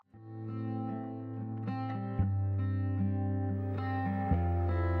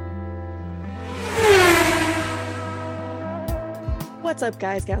What's up,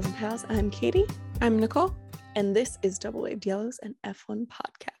 guys, gals, and pals? I'm Katie. I'm Nicole. And this is Double Waved Yellows and F1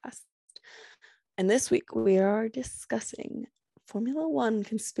 podcast. And this week we are discussing Formula One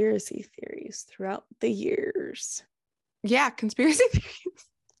conspiracy theories throughout the years. Yeah, conspiracy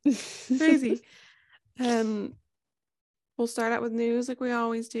theories. Crazy. We'll start out with news like we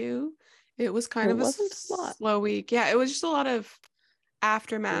always do. It was kind of a slow week. Yeah, it was just a lot of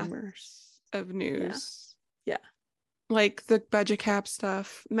aftermath of news. Yeah. Like the budget cap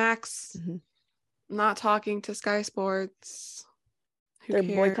stuff. Max not talking to Sky Sports. Their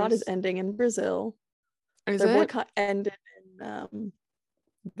boycott is ending in Brazil. Their boycott ended in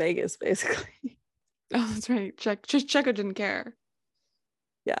Vegas, basically. Oh, that's right. Checo didn't care.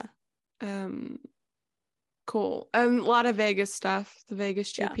 Yeah. Cool. A lot of Vegas stuff. The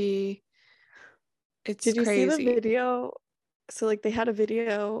Vegas GP. Yeah. It's Did you crazy. see the video? So like they had a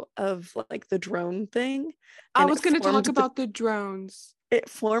video of like the drone thing. I was going to talk about the drones. It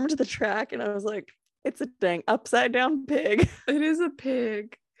formed the track and I was like, it's a dang upside down pig. It is a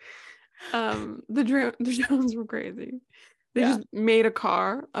pig. The drones were crazy. They just made a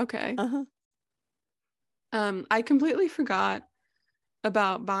car. Okay. I completely forgot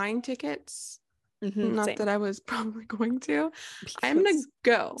about buying tickets. Not Same. that I was probably going to. I'm gonna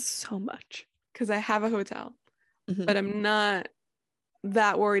go so much because I have a hotel, but I'm not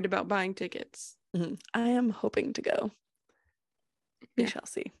that worried about buying tickets. I am hoping to go. We shall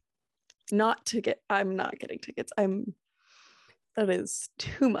see. I'm not getting tickets. That is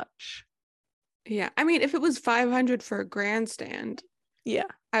too much. Yeah, I mean, if it was $500 for a grandstand,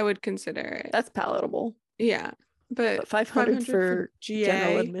 I would consider it. That's palatable. Yeah, but $500 for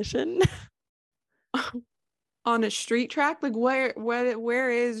general admission on a street track, like where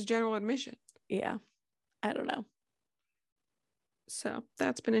is general admission? Yeah, I don't know. So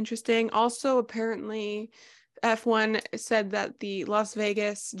that's been interesting. Also, apparently, F1 said that the Las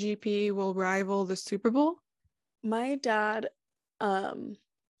Vegas GP will rival the Super Bowl. My dad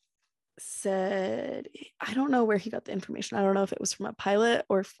said, I don't know where he got the information. I don't know if it was from a pilot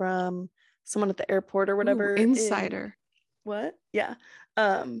or from someone at the airport or whatever. Ooh, insider. What? Yeah.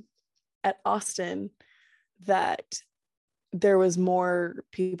 At Austin, that there was more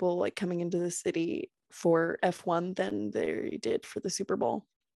people like coming into the city for F1 than they did for the Super Bowl.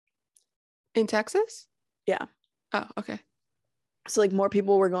 In Texas? Yeah. Oh, okay. So like more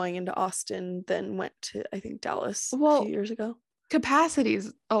people were going into Austin than went to, I think, Dallas a few years ago. Capacity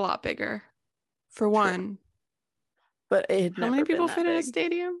is a lot bigger, for one. But it had How many people fit in a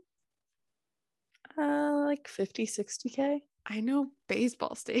stadium? Like 50, 60K. I know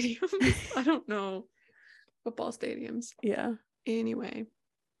baseball stadiums. I don't know football stadiums. Yeah. Anyway.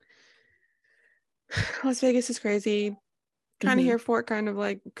 Las Vegas is crazy. Kind of here for it, kind of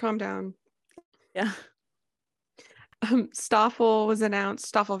like calm down. Yeah. Stoffel was announced.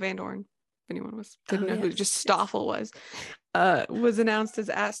 Stoffel Vandoorne, if anyone didn't know who just Stoffel was announced as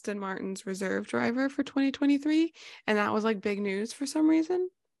Aston Martin's reserve driver for 2023, and that was like big news for some reason.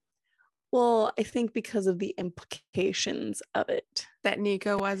 Well, I think because of the implications of it. That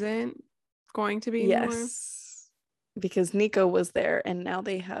Nico wasn't going to be anymore. Because Nico was there, and now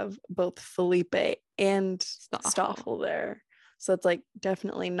they have both Felipe and Stoffel there. So it's like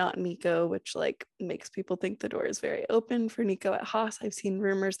definitely not Nico, which like makes people think the door is very open for Nico at Haas. I've seen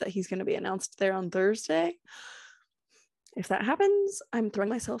rumors that he's going to be announced there on Thursday. If that happens, I'm throwing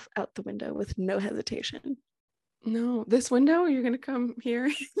myself out the window with no hesitation. No, this window? You're going to come here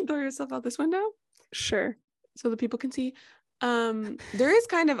and throw yourself out this window? Sure. So that people can see. There is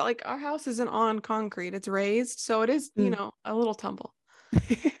kind of like our house isn't on concrete, it's raised, so it is, a little tumble.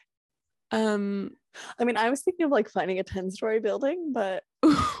 I mean, I was thinking of like finding a 10-story building, but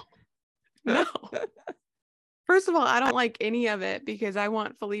no. First of all, I don't like any of it because I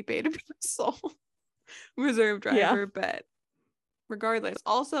want Felipe to be the sole reserve driver, but regardless.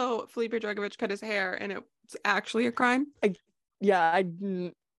 Also, Felipe Drugovich cut his hair and it's actually a crime.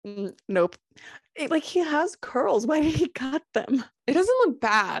 Nope. Like he has curls. Why did he cut them? It doesn't look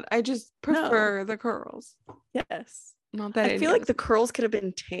bad. I just prefer the curls. Yes. Not that I feel like the curls could have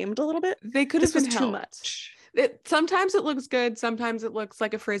been tamed a little bit. They could have been too much. Sometimes it looks good. Sometimes it looks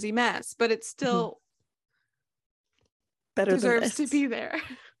like a frizzy mess, but it still better deserves to be there.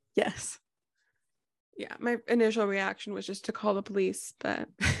 Yes. Yeah. My initial reaction was just to call the police, but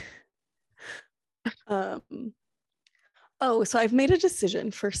so I've made a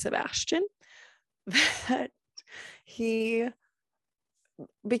decision for Sebastian that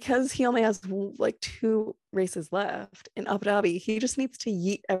because he only has like 2 races left in Abu Dhabi, he just needs to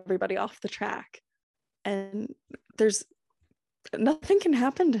yeet everybody off the track. And Nothing can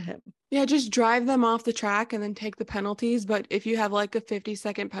happen to him. Yeah, just drive them off the track and then take the penalties. But if you have like a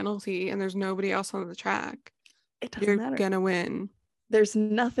 50-second penalty and there's nobody else on the track, It doesn't you're matter. gonna win. There's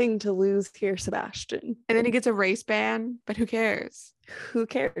nothing to lose here, Sebastian. And then he gets a race ban, but who cares? Who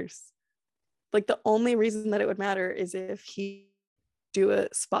cares? Like, the only reason that it would matter is if he do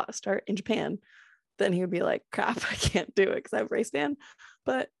a spot start in Japan, then he would be like, crap, I can't do it because I have race ban.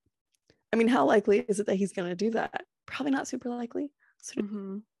 But I mean, how likely is it that he's going to do that? Probably not super likely.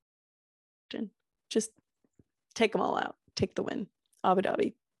 So just take them all out. Take the win. Abu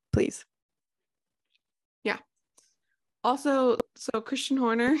Dhabi, please. Yeah. Also, so Christian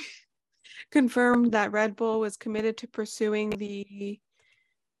Horner confirmed that Red Bull was committed to pursuing the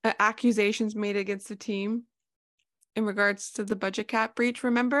accusations made against the team in regards to the budget cap breach.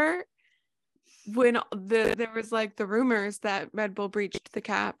 Remember when there was like the rumors that Red Bull breached the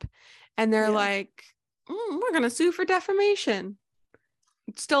cap, and they're like, we're gonna sue for defamation.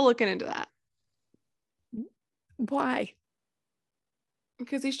 Still looking into that. Why?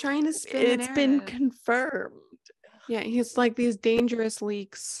 Because he's trying to spin it's been confirmed. Yeah, he's like these dangerous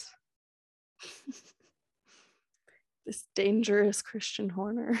leaks. This dangerous Christian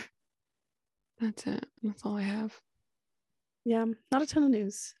Horner. That's it. That's all I have. Yeah, not a ton of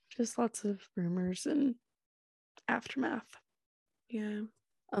news. Just lots of rumors and aftermath. Yeah.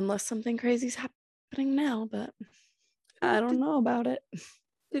 Unless something crazy's happening now, but I don't know about it.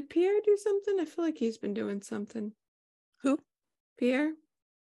 Did Pierre do something? I feel like he's been doing something. Who? Pierre?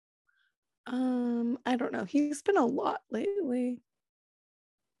 I don't know. He's been a lot lately.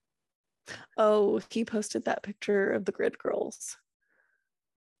 Oh, he posted that picture of the grid girls.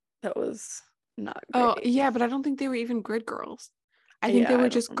 That was not great. Oh, yeah, but I don't think they were even grid girls. I think they were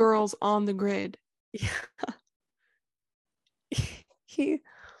just girls on the grid. Yeah.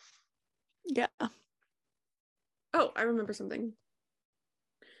 Yeah. Oh, I remember something.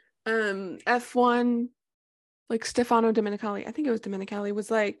 F1, like Stefano Domenicali, I think it was Domenicali,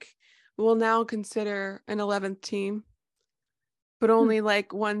 was like, we'll now consider an 11th team, but only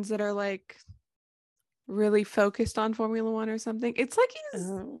like ones that are like really focused on Formula One or something. It's like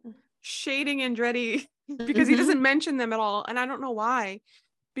he's shading Andretti because he doesn't mention them at all. And I don't know why,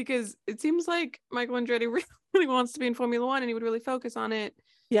 because it seems like Michael Andretti really wants to be in Formula One and he would really focus on it.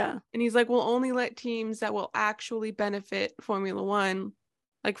 Yeah. And he's like, we'll only let teams that will actually benefit Formula One,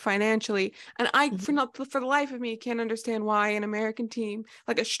 like financially. And I, for the life of me, can't understand why an American team,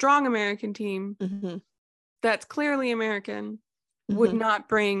 like a strong American team that's clearly American, would not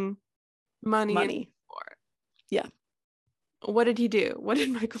bring money for it. Yeah. What did he do? What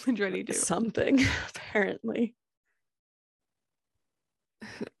did Michael Andretti do? Something, apparently.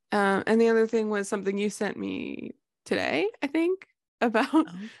 And the other thing was something you sent me today, I think, about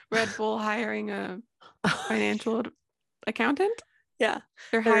Red Bull hiring a financial accountant. Yeah.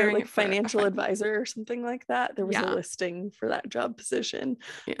 They're hiring like financial advisor or something like that. There was a listing for that job position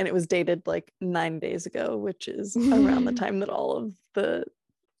and it was dated like 9 days ago, which is around the time that all of the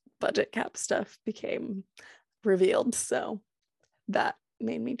budget cap stuff became revealed. So that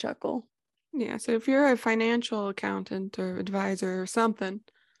made me chuckle. Yeah. So if you're a financial accountant or advisor or something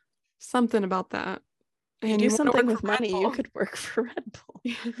about that, and you do something with money, you could work for Red Bull.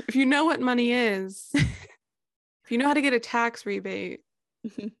 If you know what money is, if you know how to get a tax rebate,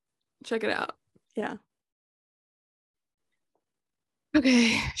 check it out. Yeah.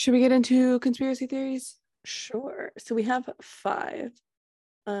 Okay. Should we get into conspiracy theories? Sure. So we have 5.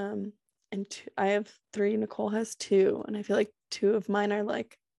 And I have 3. Nicole has 2. And I feel like 2 of mine are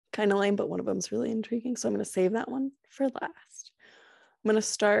like kind of lame, but one of them is really intriguing. So I'm going to save that one for last. I'm going to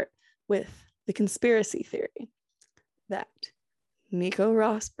start with the conspiracy theory that Nico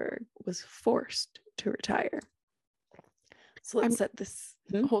Rosberg was forced to retire. So let's set this.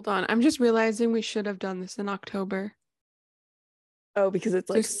 Hold on. I'm just realizing we should have done this in October. Oh, because it's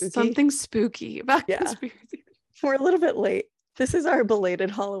like spooky? Something spooky about conspiracy. We're a little bit late. This is our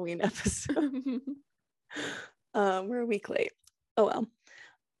belated Halloween episode. We're a week late. Oh well.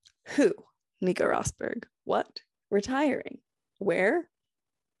 Who? Nico Rosberg. What? Retiring. Where?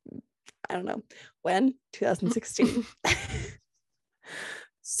 I don't know. When? 2016.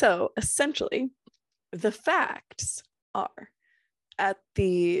 So essentially, the facts are at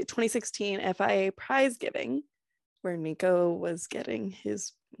the 2016 FIA prize giving, where Nico was getting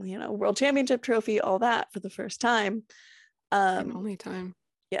his, world championship trophy, all that for the first time. Only time.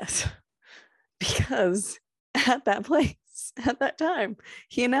 Yes. Because at that place, at that time,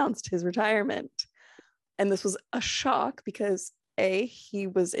 he announced his retirement. And this was a shock because A, he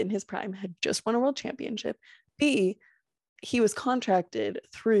was in his prime, had just won a world championship. B, he was contracted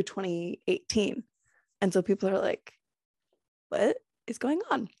through 2018. And so people are like, what is going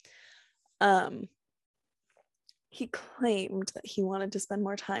on? He claimed that he wanted to spend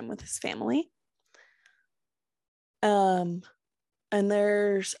more time with his family. And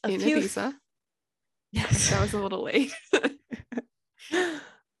there's a few Ibiza. Yes, that was a little late.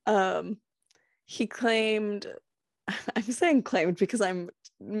 He claimed, I'm saying claimed because I'm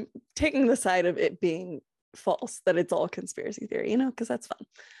taking the side of it being false, that it's all conspiracy theory, because that's fun.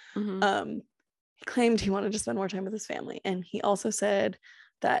 Mm-hmm. He claimed he wanted to spend more time with his family, and he also said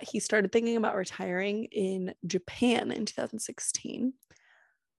that he started thinking about retiring in Japan in 2016,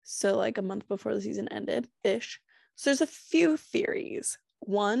 so like a month before the season ended ish. So there's a few theories.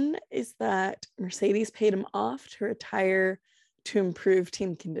 One is that Mercedes paid him off to retire to improve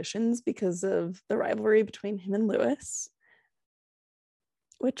team conditions because of the rivalry between him and Lewis,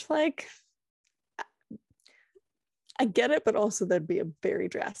 which, like, I get it, but also that'd be a very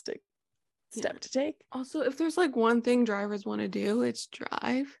drastic step to take. Also, if there's like one thing drivers want to do, it's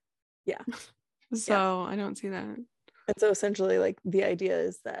drive. Yeah. So I don't see that. And so essentially, like, the idea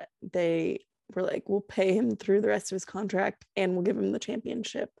is that they were like, we'll pay him through the rest of his contract and we'll give him the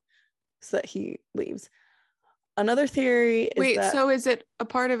championship so that he leaves. Another theory is that... so is it a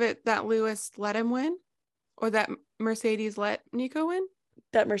part of it that Lewis let him win, or that Mercedes let Nico win?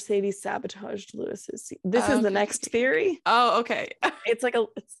 That Mercedes sabotaged Lewis's... This is the next theory. Oh, okay. It's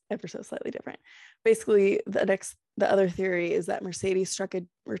ever so slightly different. Basically, the other theory is that Mercedes struck a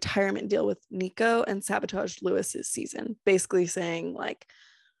retirement deal with Nico and sabotaged Lewis's season, basically saying, like,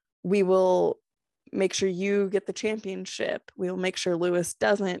 we will make sure you get the championship, we will make sure Lewis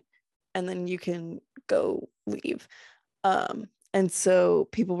doesn't, and then you can go leave. And so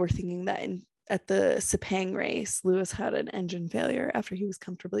people were thinking that at the Sepang race, Lewis had an engine failure after he was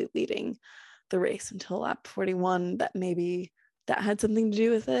comfortably leading the race until lap 41, that maybe that had something to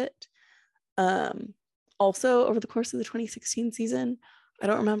do with it. Also, over the course of the 2016 season, I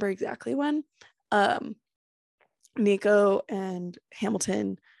don't remember exactly when, Nico and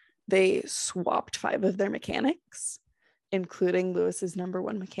Hamilton, they swapped 5 of their mechanics, including Lewis's number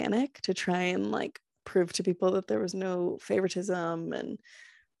 1 mechanic, to try and like prove to people that there was no favoritism. And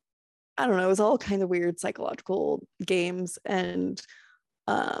I don't know, it was all kind of weird psychological games. And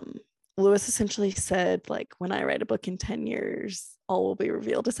Lewis essentially said, like, when I write a book in 10 years, all will be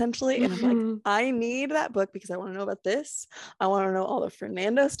revealed, essentially. And I'm like, I need that book because I want to know about this. I want to know all the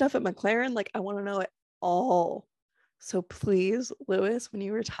Fernando stuff at McLaren. Like, I want to know it all. So please, Lewis, when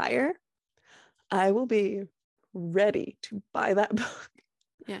you retire, I will be ready to buy that book.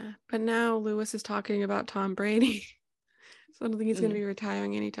 Yeah, but now Lewis is talking about Tom Brady. So I don't think he's going to be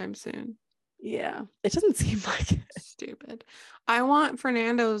retiring anytime soon. Yeah, it doesn't seem like it. Stupid. I want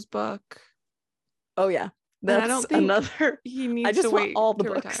Fernando's book. Oh yeah, that's I don't think another. He needs to wait all the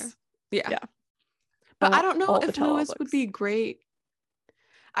to books. Retire. Yeah. But I don't know if Lewis would be great.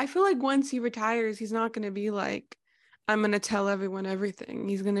 I feel like once he retires, he's not going to be like, I'm going to tell everyone everything.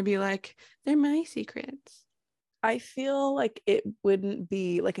 He's going to be like, they're my secrets. I feel like it wouldn't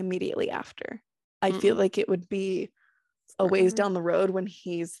be like immediately after. I feel like it would be a ways down the road when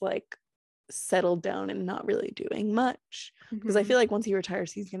he's like settled down and not really doing much. Because I feel like once he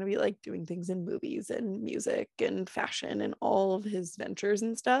retires, he's going to be like doing things in movies and music and fashion and all of his ventures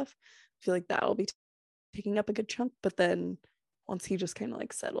and stuff. I feel like that'll be taking up a good chunk. But then once he just kind of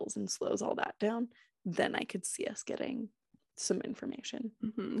like settles and slows all that down, then I could see us getting some information.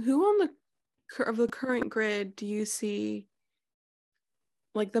 Who on the current grid do you see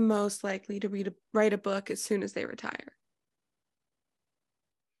like the most likely to write a book as soon as they retire?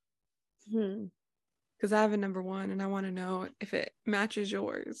 Because I have a number 1 and I want to know if it matches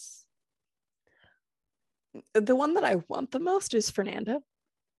yours. The one that I want the most is Fernando,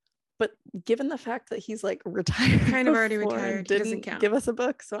 but given the fact that he's like retired, kind of already retired, didn't give us a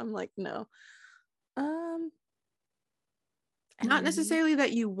book, so I'm like, no. Not necessarily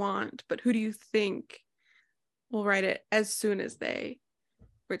that you want, but who do you think will write it as soon as they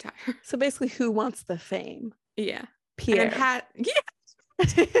retire? So basically, who wants the fame? Yeah, Pierre. Yeah.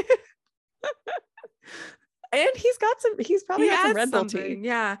 And he's probably got some Red Bull tea.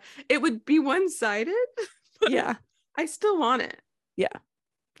 Yeah, it would be one-sided. Yeah, I still want it. Yeah,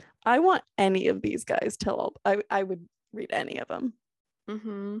 I want any of these guys I would read any of them.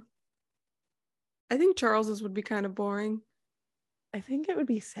 I think Charles's would be kind of boring. I think it would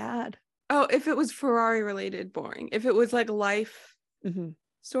be sad. Oh, if it was Ferrari related, boring. If it was like life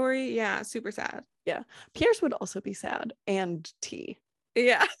story, yeah, super sad. Yeah, Pierre's would also be sad, and tea.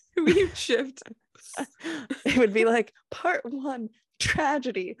 Yeah, we shift. It would be like part 1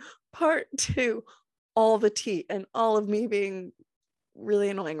 tragedy, part 2 all the tea, and all of me being really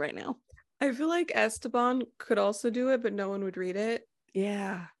annoying right now. I feel like Esteban could also do it, but no one would read it.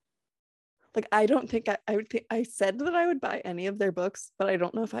 Yeah. Like, I don't think I would think I said that I would buy any of their books, but I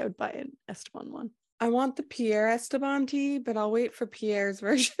don't know if I would buy an Esteban one. I want the Pierre Esteban tea, but I'll wait for Pierre's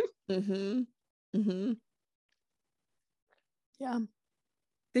version. Yeah.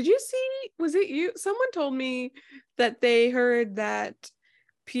 Did you see, was it you? Someone told me that they heard that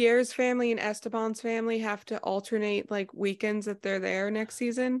Pierre's family and Esteban's family have to alternate like weekends that they're there next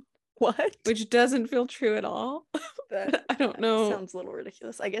season. What? Which doesn't feel true at all. That I don't know. Sounds a little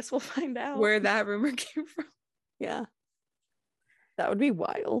ridiculous. I guess we'll find out where that rumor came from. Yeah. That would be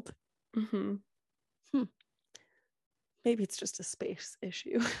wild. Mm-hmm. Maybe it's just a space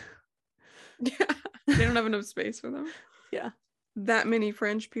issue. Yeah. They don't have enough space for them. Yeah. That many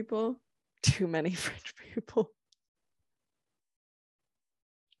French people. Too many French people.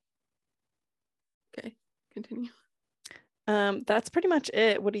 Okay, continue. That's pretty much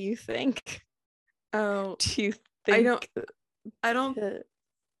it. What do you think? Oh, do you think I don't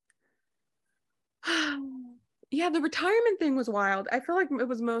yeah, the retirement thing was wild. I feel like it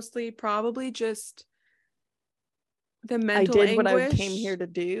was mostly probably just the mental I did anguish. what I came here to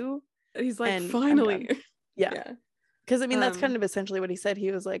do. He's like, finally. Yeah. Because I mean, that's kind of essentially what he said.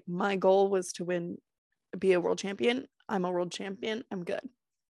 He was like, my goal was to be a world champion. I'm a world champion. I'm good.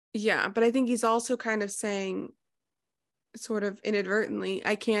 Yeah, but I think he's also kind of saying, sort of inadvertently,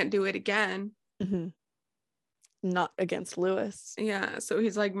 I can't do it again. Mm-hmm. Not against Lewis. Yeah, so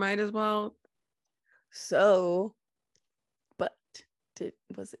he's like, might as well. So, but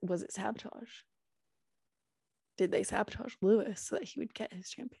was it sabotage? Did they sabotage Lewis so that he would get his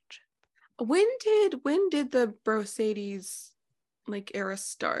championship? When did the Brosades like era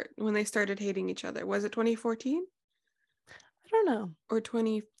start? When they started hating each other? Was it 2014? I don't know. Or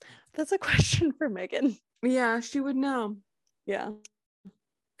 20? That's a question for Megan. Yeah, she would know. Yeah.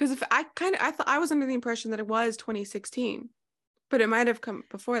 Because if I thought I was under the impression that it was 2016, but it might have come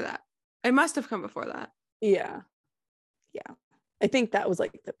before that. It must have come before that. Yeah. Yeah. I think that was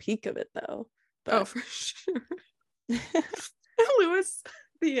like the peak of it though. But... Oh, for sure. Lewis,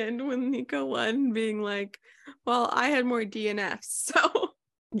 the end when Nico won, being like, well, I had more DNFs, so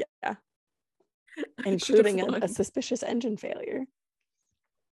yeah. Including a suspicious engine failure.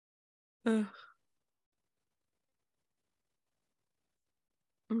 Ugh.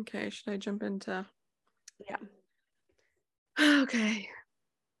 Okay, should I jump into? Yeah. Okay.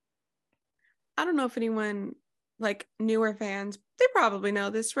 I don't know if anyone, like newer fans, they probably know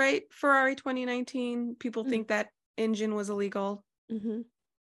this, right? Ferrari 2019, people think that engine was illegal. Mm-hmm.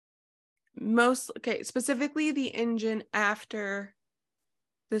 Specifically the engine after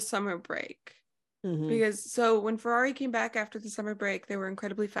the summer break. Mm-hmm. Because so when Ferrari came back after the summer break, they were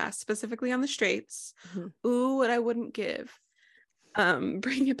incredibly fast, specifically on the straights. Mm-hmm. Ooh, what I wouldn't give.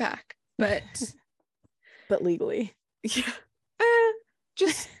 Bring it back. But but legally. Yeah.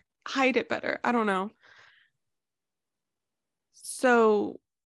 Just hide it better. I don't know. So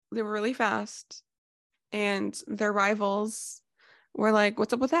they were really fast, and their rivals were like,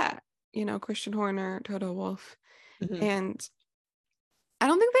 what's up with that? You know, Christian Horner, Toto Wolff. Mm-hmm. And I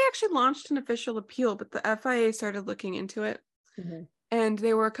don't think they actually launched an official appeal, but the FIA started looking into it. Mm-hmm. And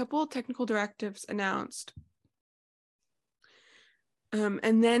there were a couple of technical directives announced.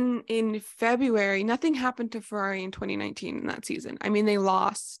 And then in February, nothing happened to Ferrari in 2019 in that season. I mean, they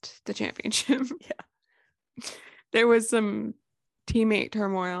lost the championship. Yeah. There was some teammate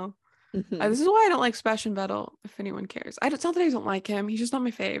turmoil. Mm-hmm. This is why I don't like Sebastian Vettel, if anyone cares. It's not that I don't like him. He's just not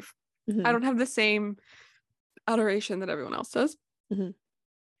my fave. Mm-hmm. I don't have the same adoration that everyone else does. Mm-hmm.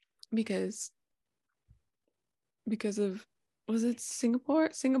 Because of, was it Singapore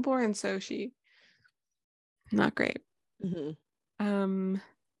and Sochi? Not great. Mm-hmm.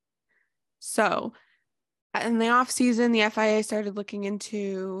 So in the off season, the FIA started looking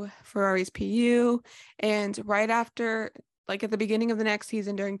into Ferrari's PU, and right after, like at the beginning of the next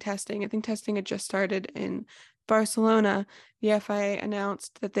season during testing, I think testing had just started in Barcelona, the FIA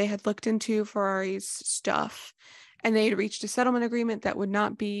announced that they had looked into Ferrari's stuff and they had reached a settlement agreement that would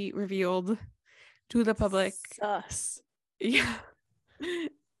not be revealed to the public. Sus. Yeah.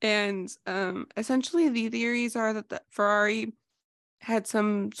 And essentially the theories are that the Ferrari had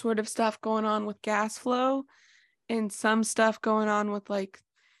some sort of stuff going on with gas flow and some stuff going on with, like,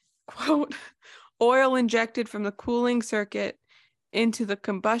 quote, oil injected from the cooling circuit into the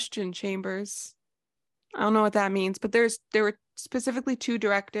combustion chambers. I don't know what that means, but there were specifically 2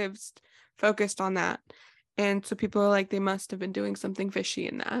 directives focused on that. And so people are like, they must have been doing something fishy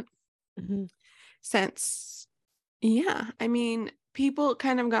in that. Mm-hmm. Since, yeah, I mean, people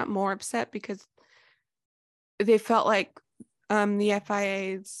kind of got more upset because they felt like the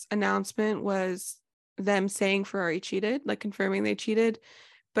FIA's announcement was them saying Ferrari cheated, like confirming they cheated,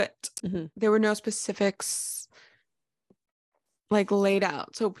 but there were no specifics like laid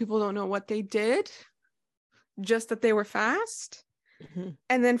out. So people don't know what they did, just that they were fast.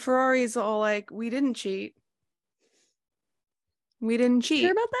 And then Ferrari's all like, we didn't cheat. We didn't cheat.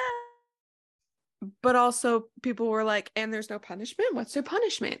 Sure about that? But also people were like, and there's no punishment? What's their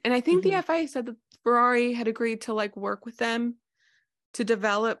punishment? And I think the FIA said that Ferrari had agreed to like work with them to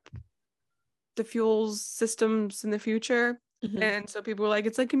develop the fuels systems in the future. And so people were like,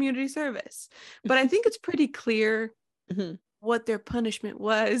 it's like community service. But I think it's pretty clear what their punishment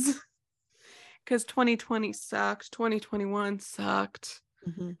was, because 2020 sucked, 2021 sucked,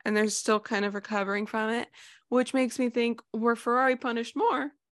 and they're still kind of recovering from it, which makes me think, were Ferrari punished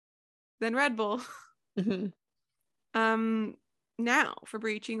more than Red Bull now for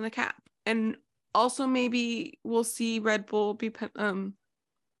breaching the cap? And also maybe we'll see Red Bull be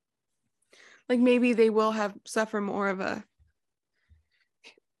like maybe they will suffer more of a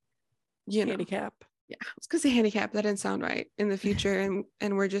handicap. Yeah, it's because the handicap, that didn't sound right, in the future,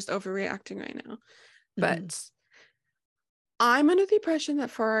 and we're just overreacting right now. But I'm under the impression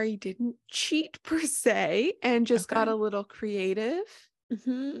that Ferrari didn't cheat per se and just got a little creative.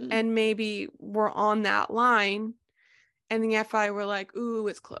 And maybe we're on that line, and the FI were like, ooh,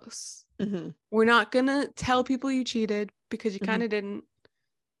 it's close. We're not gonna tell people you cheated because you kind of didn't,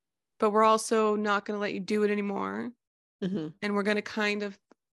 but we're also not gonna let you do it anymore. And we're gonna kind of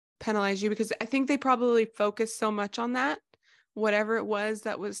penalize you, because I think they probably focused so much on that, whatever it was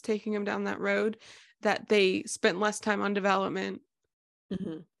that was taking them down that road, that they spent less time on development.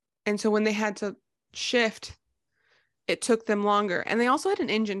 And so when they had to shift, it took them longer. And they also had an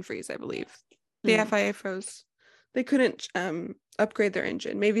engine freeze, I believe. The FIA froze. They couldn't upgrade their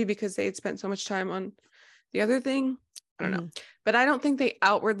engine, maybe because they had spent so much time on the other thing. I don't know. But I don't think they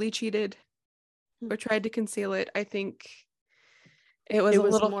outwardly cheated or tried to conceal it. I think it was a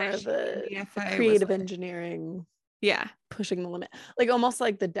little more of the creative engineering. Yeah. Pushing the limit. Like almost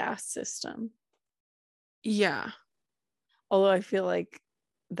like the DAS system. Yeah. Although I feel like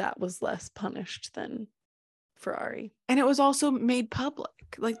that was less punished than Ferrari. And it was also made public.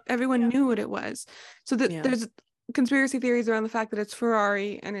 Like everyone knew what it was. So there's conspiracy theories around the fact that it's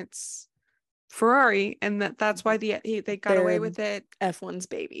Ferrari and it's Ferrari, and that's why they got away with it. F1's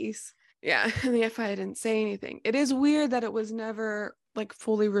babies. Yeah. And the FIA didn't say anything. It is weird that it was never like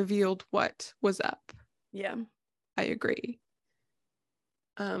fully revealed what was up. Yeah. I agree.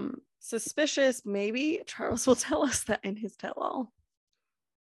 Suspicious. Maybe Charles will tell us that in his tell-all.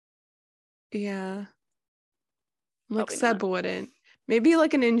 Yeah. Like Seb wouldn't. Maybe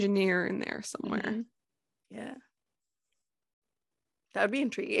like an engineer in there somewhere. Yeah. That would be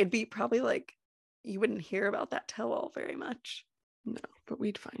intriguing. It'd be probably like you wouldn't hear about that tell-all very much. No, but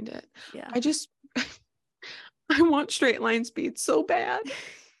we'd find it. Yeah. I want straight line speed so bad.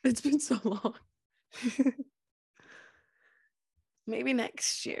 It's been so long. Maybe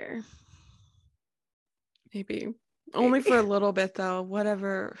next year. Maybe. Only for a little bit though.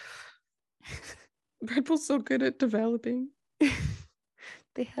 Whatever. Red Bull's so good at developing.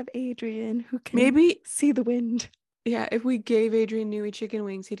 They have Adrian who can maybe see the wind. Yeah, if we gave Adrian Newey chicken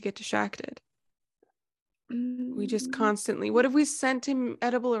wings, he'd get distracted. We just constantly. What if we sent him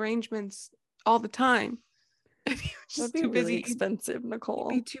edible arrangements all the time? That'd be really expensive, Nicole.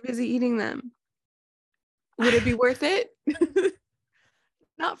 He'd be too busy eating them. Would it be worth it?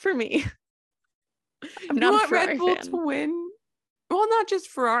 Not for me. I'm not a Ferrari Red Bull fan. To win. Well, not just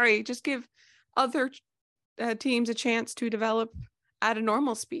Ferrari. Just give other teams a chance to develop at a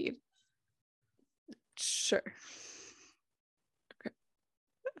normal speed. Sure. Okay.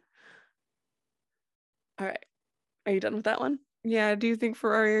 All right. Are you done with that one? Yeah. Do you think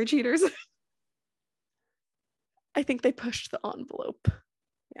Ferrari are cheaters? I think they pushed the envelope.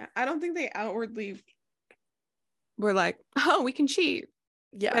 Yeah. I don't think they outwardly were like, oh, we can cheat.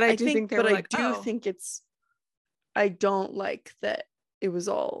 Yeah. But I do think it's, I don't like that it was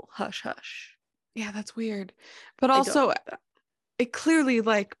all hush hush. Yeah, that's weird. But also, like it clearly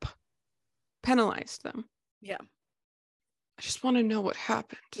like penalized them. Yeah. I just want to know what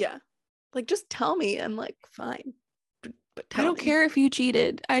happened. Yeah. Like, just tell me. I'm like, fine. But I don't care if you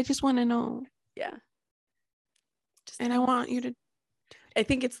cheated. I just want to know. Yeah. And I want you to. I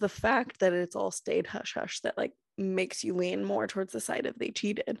think it's the fact that it's all stayed hush hush that like makes you lean more towards the side of they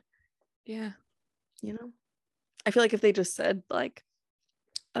cheated. Yeah. You know? I feel like if they just said like,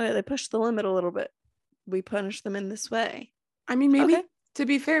 oh, they pushed the limit a little bit, we punish them in this way. I mean, maybe to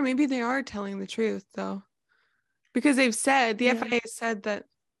be fair, maybe they are telling the truth though, because they've said the FIA said that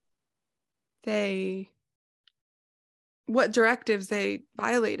they what directives they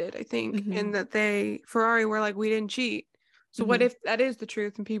violated, I think, and that Ferrari were like, we didn't cheat. So what if that is the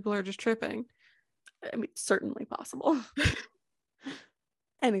truth and people are just tripping? I mean, certainly possible.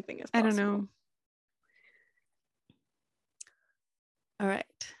 Anything is possible. I don't know. All right.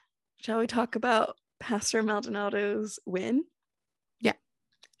 Shall we talk about Pastor Maldonado's win? Yeah.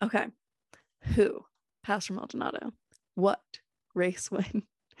 Okay. Who? Pastor Maldonado. What? Race win.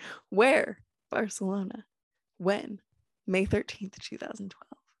 Where? Barcelona. When? May 13th,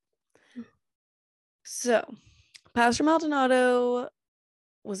 2012. So, Pastor Maldonado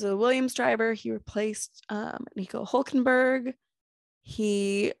was a Williams driver. He replaced Nico Hülkenberg.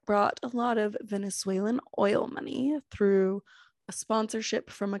 He brought a lot of Venezuelan oil money through a sponsorship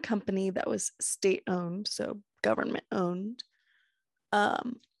from a company that was state-owned, so government-owned.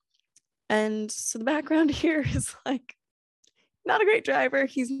 And so the background here is like, not a great driver.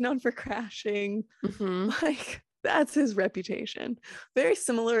 He's known for crashing. Like, that's his reputation. Very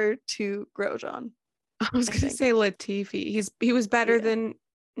similar to Grosjean. I was going to say Latifi. He was better than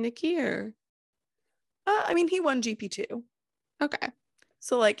Nicky, or? I mean, he won GP2. Okay.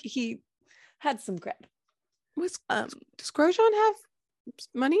 So, like, he had some cred. Does Grosjean have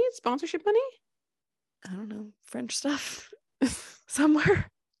money? Sponsorship money? I don't know. French stuff somewhere.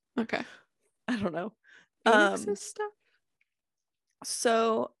 Okay. I don't know. Stuff.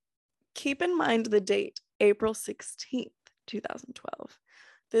 So keep in mind the date, April 16th, 2012.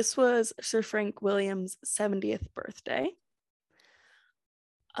 This was Sir Frank Williams' 70th birthday.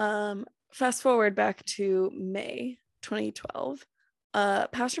 Fast forward back to May 2012.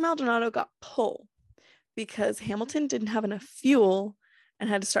 Pastor Maldonado got pole because Hamilton didn't have enough fuel and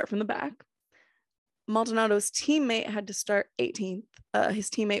had to start from the back. Maldonado's teammate had to start 18th.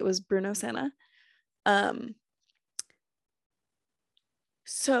 His teammate was Bruno Senna.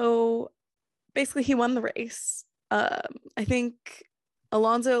 So basically he won the race. I think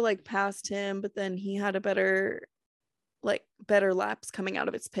Alonso like passed him, but then he had a better laps coming out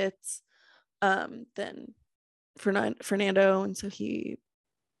of its pits than Fernando, and so he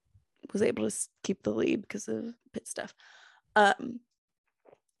was able to keep the lead because of pit stuff.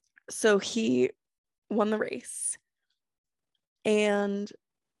 So he won the race, and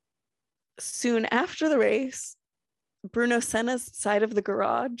soon after the race, Bruno Senna's side of the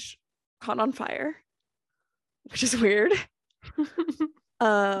garage caught on fire, which is weird.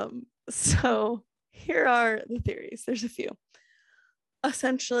 So here are the theories. There's a few.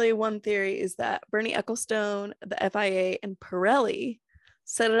 Essentially, one theory is that Bernie Ecclestone, the FIA, and Pirelli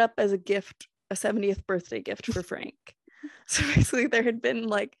set it up as a gift, a 70th birthday gift for Frank. So basically there had been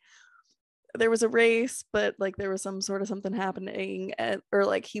there was a race, but like there was some sort of something happening or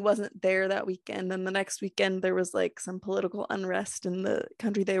like he wasn't there that weekend. And the next weekend there was like some political unrest in the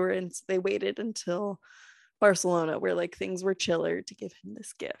country they were in. So they waited until Barcelona where like things were chiller to give him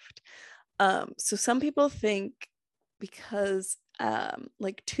this gift. So some people think because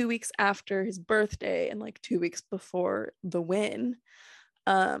like 2 weeks after his birthday and like 2 weeks before the win,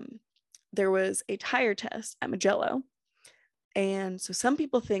 there was a tire test at Mugello. And so some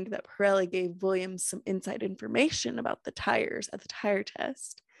people think that Pirelli gave Williams some inside information about the tires at the tire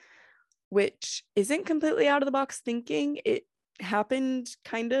test, which isn't completely out of the box thinking. It happened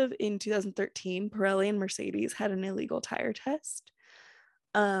kind of in 2013. Pirelli and Mercedes had an illegal tire test.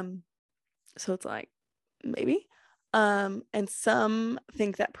 So it's like, maybe. And some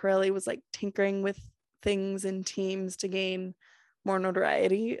think that Pirelli was like tinkering with things in teams to gain more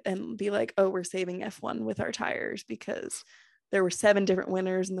notoriety and be like, oh, we're saving F1 with our tires because there were 7 different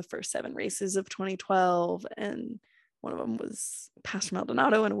winners in the first 7 races of 2012. And one of them was Pastor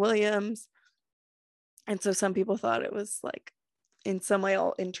Maldonado and Williams. And so some people thought it was like in some way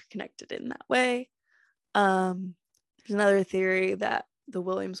all interconnected in that way. There's another theory that the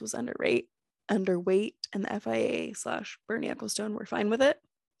Williams was underweight and the FIA/Bernie Ecclestone were fine with it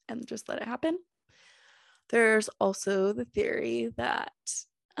and just let it happen. There's also the theory that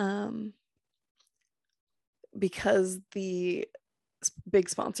because the big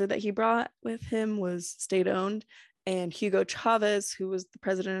sponsor that he brought with him was state-owned and Hugo Chavez, who was the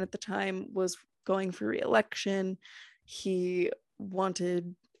president at the time, was going for re-election, he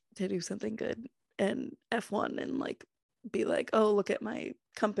wanted to do something good in F1 and like be like, oh, look at my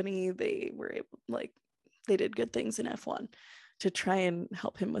company, they were able, like, they did good things in F1 to try and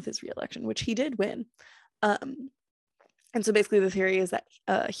help him with his re-election, which he did win. And so basically the theory is that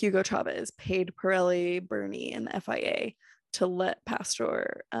Hugo Chavez paid Pirelli, Bernie, and the FIA to let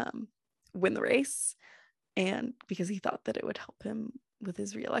Pastor win the race, and because he thought that it would help him with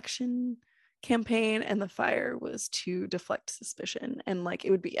his re-election campaign, and the fire was to deflect suspicion, and like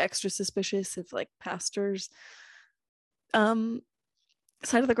it would be extra suspicious if like Pastor's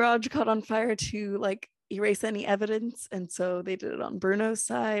side of the garage caught on fire to like erase any evidence, and so they did it on Bruno's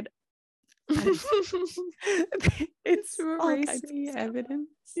side. It's to all erase kinds of the stuff. evidence.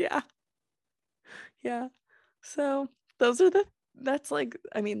 Yeah. So those are that's like,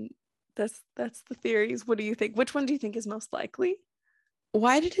 I mean, that's the theories. What do you think? Which one do you think is most likely?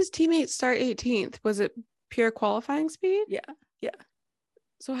 Why did his teammates start 18th? Was it pure qualifying speed? Yeah.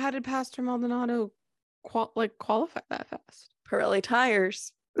 So how did Pastor Maldonado qualify that fast? Pirelli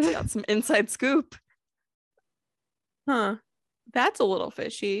tires. Got some inside scoop. Huh. That's a little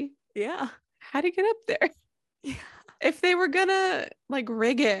fishy. Yeah. How'd he get up there? Yeah. If they were gonna like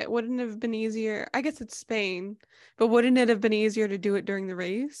rig it, wouldn't it have been easier? I guess it's Spain, but wouldn't it have been easier to do it during the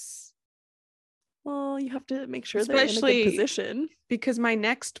race? Well, you have to make sure they're in a good position. Because my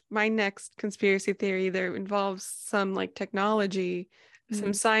next conspiracy theory there involves some like technology,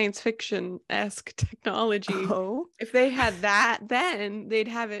 some science fiction-esque technology. Oh. If they had that, then they'd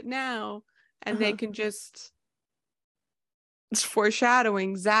have it now, and they can just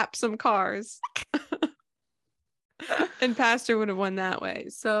foreshadowing zap some cars. And Pastor would have won that way.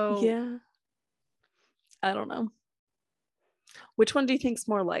 So yeah, I don't know. Which one do you think's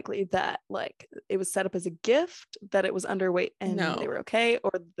more likely, that like it was set up as a gift, that it was underweight and they were okay,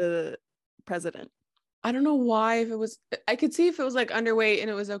 or the president? I don't know why. If it was, I could see if it was like underweight and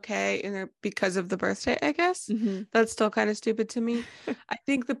it was okay, and because of the birthday, I guess. That's still kind of stupid to me. I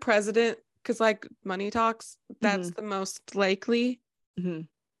think the president, because like money talks, that's the most likely.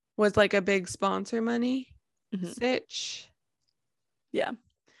 Was like a big sponsor money sitch. Yeah,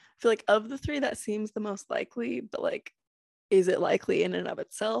 I feel like of the three, that seems the most likely, but like, is it likely in and of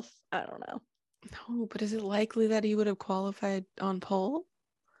itself? I don't know. No, but is it likely that he would have qualified on pole?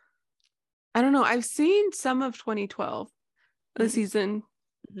 I don't know. I've seen some of 2012, the season,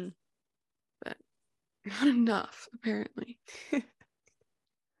 but not enough, apparently.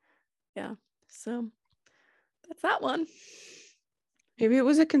 Yeah, so that's that one. Maybe it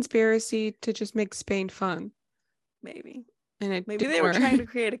was a conspiracy to just make Spain fun. Maybe. And maybe they were trying to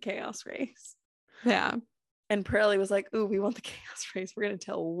create a chaos race. Yeah. And Pirelli was like, ooh, we want the chaos race. We're going to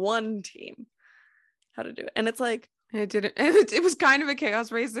tell one team how to do it. And it's like, it didn't. It was kind of a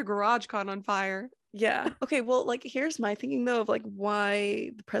chaos race. The garage caught on fire. Yeah. Okay. Well, like, here's my thinking though of like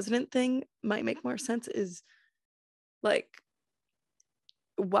why the president thing might make more sense is like,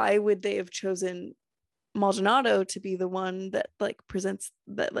 why would they have chosen Maldonado to be the one that like presents,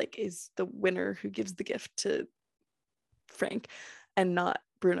 that like is the winner who gives the gift to Frank, and not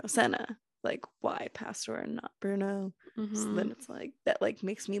Bruno Senna? Like, why Pastor and not Bruno? So then it's like, that like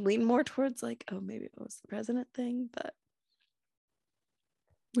makes me lean more towards like, oh, maybe it was the president thing, but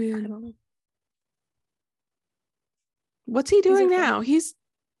weird. I don't know. What's he doing now? He's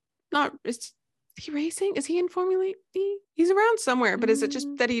not, is he racing? Is he in Formula E? He's around somewhere, but is it just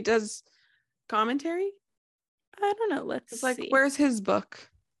that he does commentary? I don't know. Let's see. Like, where's his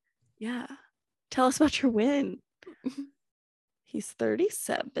book? Yeah. Tell us about your win. He's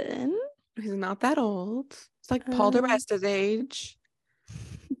 37. He's not that old. It's like Paul di Resta's age.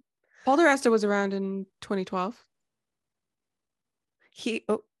 Paul di Resta was around in 2012.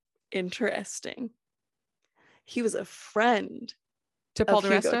 Interesting. He was a friend to Paul of di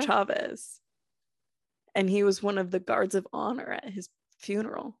Hugo Resta? Chavez. And he was one of the guards of honor at his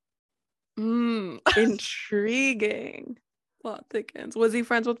funeral. Intriguing. Plot thickens. Was he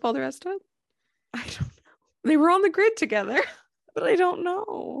friends with Paul di Resta? I don't know. They were on the grid together. But I don't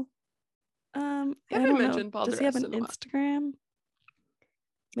know. I haven't mentioned Paul. Does he have an Instagram?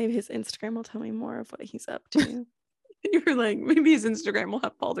 Maybe his Instagram will tell me more of what he's up to. You were like, maybe his Instagram will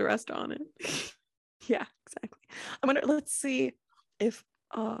have Paul di Resta on it. Yeah, exactly. Let's see if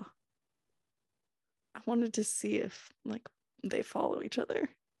I wanted to see if like they follow each other.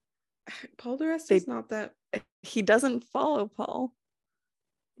 Paul di Resta is not that. He doesn't follow Paul.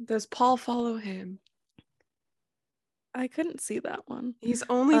 Does Paul follow him? I couldn't see that one. He's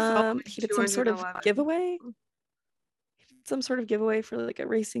only he did some sort of giveaway. He did some sort of giveaway for like a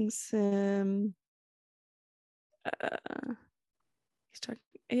racing sim. He's talking.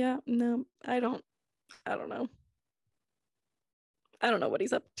 Yeah, no, I don't know. I don't know what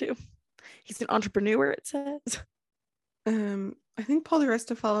he's up to. He's an entrepreneur, it says. I think Paul di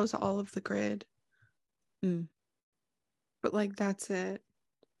Resta follows all of the grid. But like, that's it.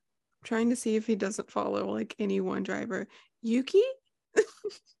 I'm trying to see if he doesn't follow like any one driver. Yuki?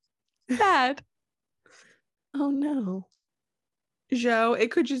 Sad. Oh no. Joe, it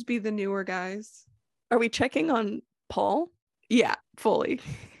could just be the newer guys. Are we checking on Paul? Yeah, fully.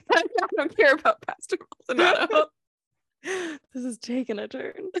 I don't care about Pastor Maldonado. This is taking a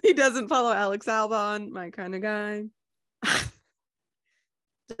turn. He doesn't follow Alex Albon, my kind of guy.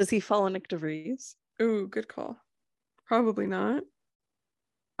 Does he follow Nick DeVries? Ooh, good call. Probably not.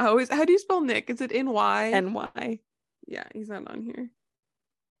 How do you spell Nick? Is it N-Y? N-Y. Yeah, he's not on here.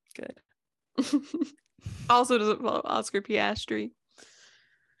 Good. Also doesn't follow Oscar Piastri.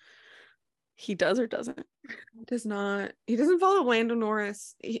 He does or doesn't? Does not. He doesn't follow Lando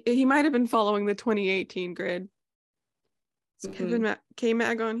Norris. He might have been following the 2018 grid. Is Kevin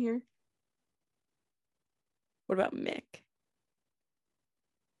K-Mag on here? What about Mick?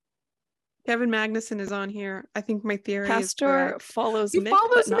 Kevin Magnussen is on here. I think my theory Pastor is follows he Mick,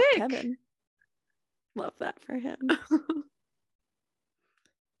 follows but not Mick. Kevin. Love that for him.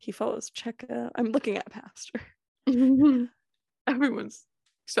 He follows Checo. I'm looking at Pastor. Everyone's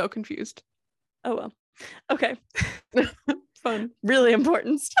so confused. Oh well. Okay. Fun. Really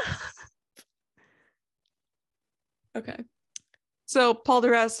important stuff. Okay. So Paul di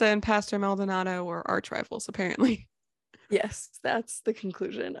Resta and Pastor Maldonado were arch rivals, apparently. Yes, that's the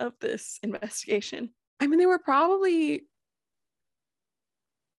conclusion of this investigation. I mean, they were probably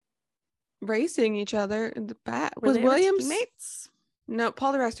racing each other in the back. Was Williams teammates? No,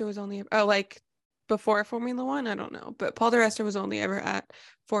 Paul di Resta was only like before Formula One. I don't know, but Paul di Resta was only ever at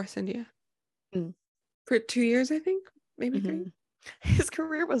Force India for 2 years, I think, maybe 3. His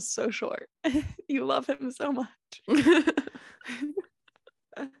career was so short. You love him so much.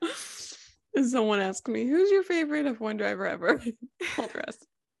 Someone asked me, "Who's your favorite F1 driver ever?" Paul di Resta.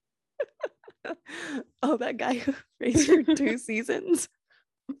 Oh, that guy who raced for 2 seasons.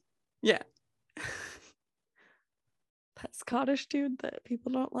 Yeah. That Scottish dude that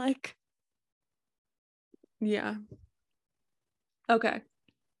people don't like. Yeah. Okay.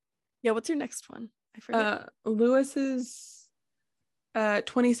 Yeah, what's your next one? I forget. Lewis's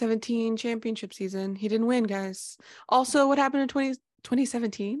 2017 championship season. He didn't win, guys. Also, what happened in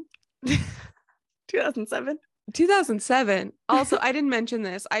 2017? 2007. 2007. Also, I didn't mention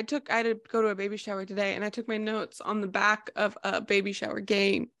this. I had to go to a baby shower today, and I took my notes on the back of a baby shower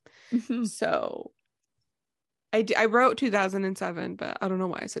game. So I wrote 2007, but I don't know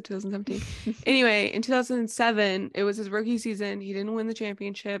why I said 2017. Anyway, in 2007, it was his rookie season. He didn't win the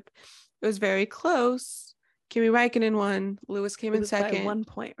championship. It was very close. Kimi Räikkönen won. Lewis came in second. By 1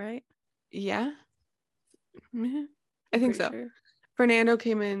 point, right? Yeah. I think so. Sure. Fernando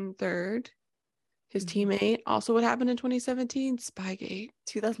came in third. His teammate. Also, what happened in 2017? Spygate.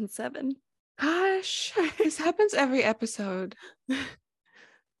 2007. Gosh, this happens every episode.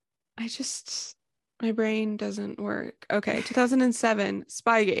 My brain doesn't work. Okay, 2007,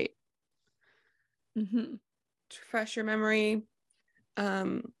 Spygate. To refresh your memory,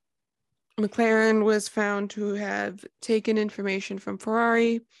 McLaren was found to have taken information from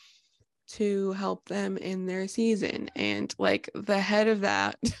Ferrari to help them in their season. And like the head of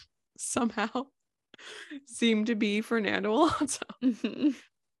that somehow seemed to be Fernando Alonso.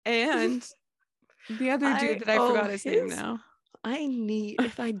 And the other dude that I forgot his name now.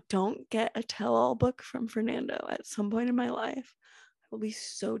 If I don't get a tell-all book from Fernando at some point in my life, I will be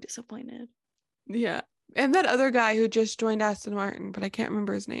so disappointed. Yeah. And that other guy who just joined Aston Martin, but I can't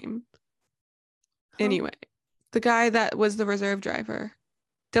remember his name. Anyway, the guy that was the reserve driver,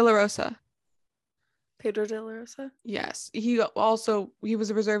 De La Rosa. Pedro De La Rosa? Yes. He was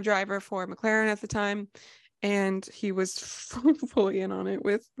a reserve driver for McLaren at the time, and he was fully in on it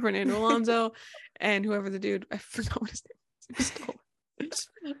with Fernando Alonso and whoever the dude, I forgot what his name was.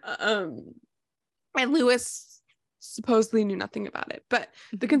 And Lewis supposedly knew nothing about it. But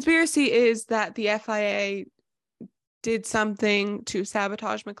the conspiracy is that the FIA did something to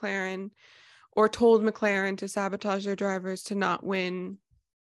sabotage McLaren, or told McLaren to sabotage their drivers to not win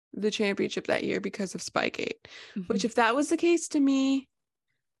the championship that year because of Spygate. Which, if that was the case, to me,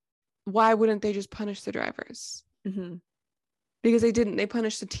 why wouldn't they just punish the drivers? Because they didn't. They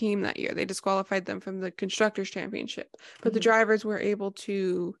punished the team that year. They disqualified them from the Constructors' Championship. But the drivers were able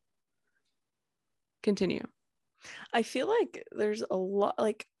to continue. I feel like there's a lot,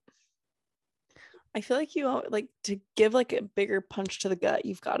 like, I feel like you, like, to give, like, a bigger punch to the gut,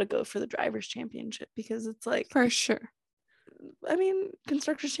 you've got to go for the Drivers' Championship, because it's, like... For sure. I mean,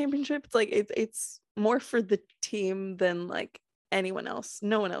 Constructors' Championship, it's, like, it's more for the team than, like, anyone else.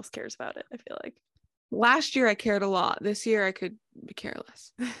 No one else cares about it, I feel like. Last year I cared a lot. This year I could care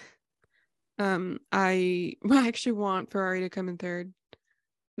less. I actually want Ferrari to come in third.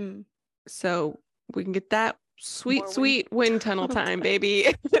 So we can get that sweet wind tunnel time, baby.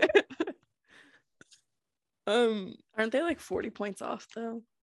 Aren't they like 40 points off though?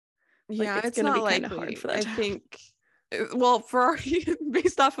 Yeah, like, it's gonna be kind of hard for that. I think. Well, Ferrari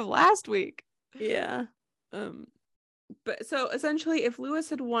based off of last week. Yeah. But so essentially, if Lewis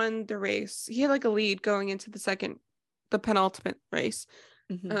had won the race, he had like a lead going into the second the penultimate race.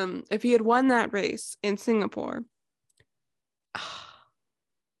 Mm-hmm. If he had won that race in Singapore,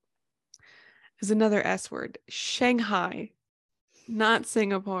 is another S word, Shanghai, not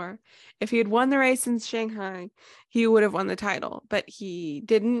Singapore. If he had won the race in Shanghai, he would have won the title, but he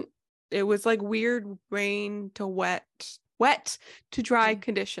didn't. It was like weird rain to wet to dry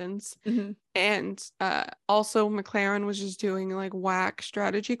conditions. Mm-hmm. And also McLaren was just doing like whack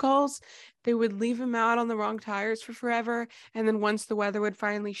strategy calls. They would leave him out on the wrong tires for forever, and then once the weather would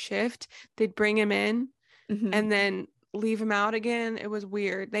finally shift, they'd bring him in Mm-hmm. and then leave him out again. It was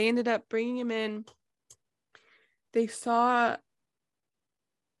weird. They ended up bringing him in. They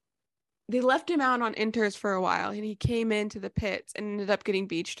left him out on inters for a while, and he came into the pits and ended up getting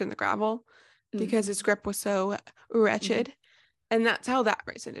beached in the gravel because his grip was so wretched. Mm-hmm. And that's how that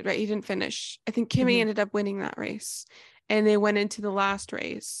race ended, right? He didn't finish. I think Kimi ended up winning that race. And they went into the last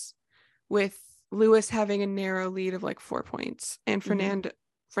race with Lewis having a narrow lead of like 4 points and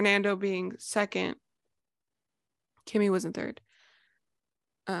Fernando being second. Kimi was in third.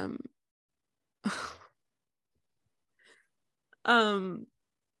 And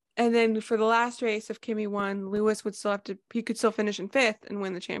then for the last race, if Kimi won, Lewis would still he could still finish in fifth and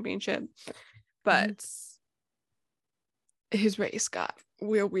win the championship. But his race got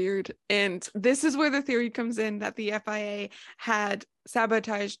real weird. And this is where the theory comes in that the FIA had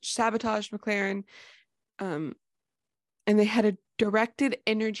sabotaged McLaren. And they had a directed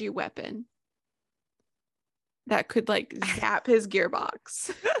energy weapon that could like zap his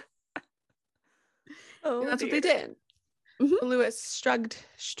gearbox. And that's what they did. Mm-hmm. Lewis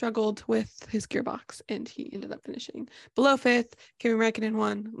struggled with his gearbox, and he ended up finishing below fifth. Kimi Räikkönen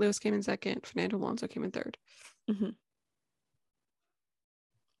won. Lewis came in second. Fernando Alonso came in third. Mm-hmm.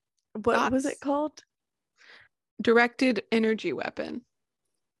 What was it called? Directed energy weapon.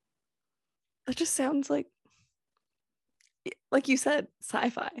 That just sounds like you said,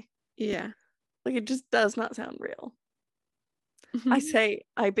 sci-fi. Yeah. Like it just does not sound real. Mm-hmm.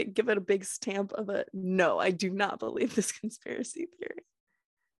 I give it a big stamp of a no, I do not believe this conspiracy theory.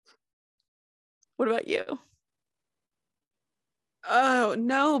 What about you? Oh,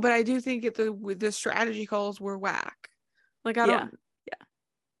 no, but I do think the strategy calls were whack. Like, I don't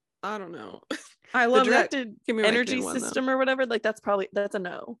know. I love the directed energy system or whatever. Like that's a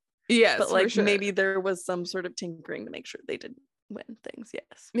no. Yes, but like sure. Maybe there was some sort of tinkering to make sure they didn't win things.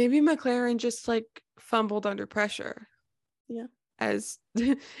 Yes. Maybe McLaren just like fumbled under pressure. Yeah. As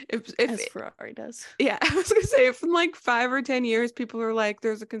Ferrari does. Yeah, I was gonna say if in like 5 or 10 years people are like,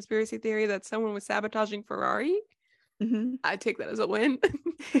 there's a conspiracy theory that someone was sabotaging Ferrari, I'd take that as a win.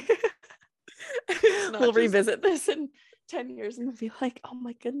 We'll revisit this in 10 years and we'll be like, oh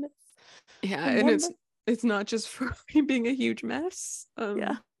my goodness. Yeah, and it's not just Ferrari being a huge mess.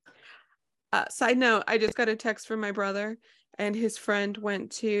 Side note, I just got a text from my brother, and his friend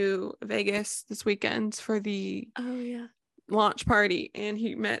went to Vegas this weekend for the launch party, and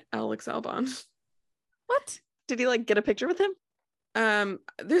he met Alex Albon. What? Did he like get a picture with him?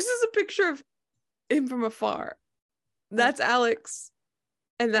 This is a picture of him from afar. That's Alex,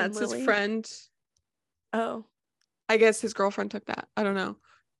 and that's his friend. Oh, I guess his girlfriend took that. I don't know,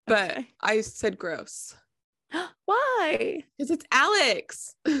 but I said gross. Why? Because it's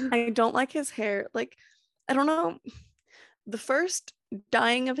Alex. I don't like his hair. Like, I don't know. The first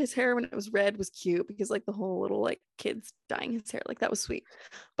dyeing of his hair when it was red was cute because like the whole little like kids dyeing his hair, like that was sweet.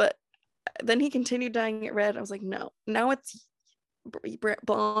 But then he continued dyeing it red. I was like, no. Now it's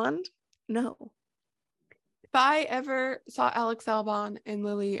blonde. No. If I ever saw Alex Albon and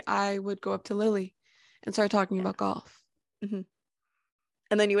Lily, I would go up to Lily and start talking about golf. Mm-hmm.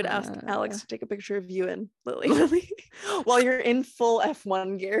 And then you would ask Alex to take a picture of you and Lily while you're in full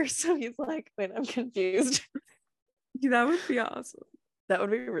F1 gear. So he's like, wait, I'm confused. That would be awesome. That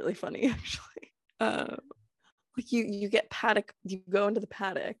would be really funny, actually. Like you get paddock, you go into the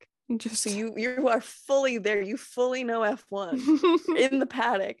paddock. So you are fully there. You fully know F1 in the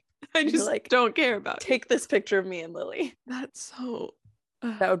paddock. I just like don't care about take this picture of me and Lily. That's so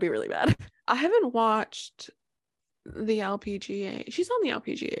that would be really bad. I haven't watched the LPGA. She's on the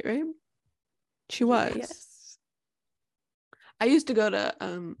LPGA, right? She was. Yes. I used to go to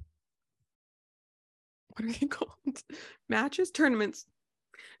what are they called? Tournaments.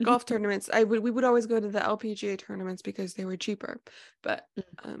 Golf tournaments. We would always go to the LPGA tournaments because they were cheaper. But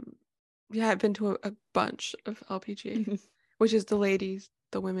yeah, I've been to a bunch of LPGA, which is the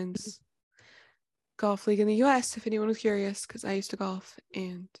women's golf league in the US, if anyone was curious, because I used to golf,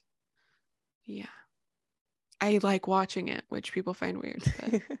 and yeah. I like watching it, which people find weird.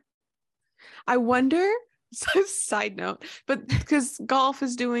 But I wonder, side note, but because golf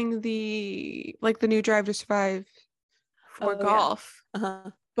is doing the new Drive to Survive for golf.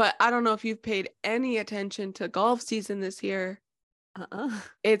 But I don't know if you've paid any attention to golf season this year.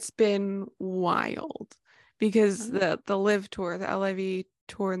 It's been wild because the LIV tour, the LIV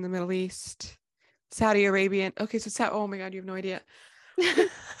tour in the Middle East, Saudi Arabia. Okay, so oh my God, you have no idea.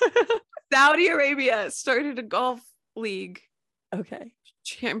 Saudi Arabia started a golf league. Okay.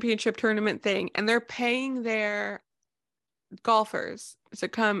 Championship tournament thing, and they're paying their golfers to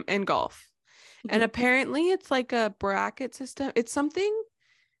come and golf. And apparently it's like a bracket system. It's something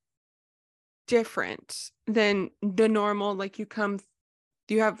different than the normal, like you come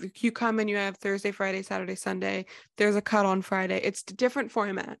and you have Thursday, Friday, Saturday, Sunday. There's a cut on Friday. It's a different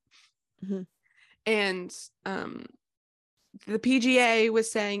format. And the PGA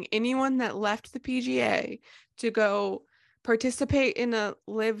was saying anyone that left the PGA to go participate in a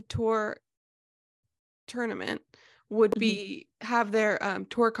LIV tour tournament would be have their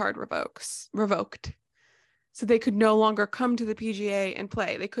tour card revoked, so they could no longer come to the PGA and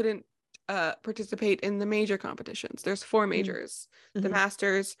play. They couldn't participate in the major competitions. There's 4 majors. The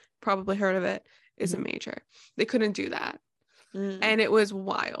Masters, probably heard of it, is a major. They couldn't do that. And it was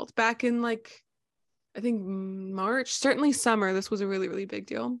wild back in like I think March, certainly summer. This was a really, really big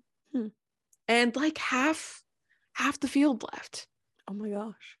deal. And like half the field left. Oh my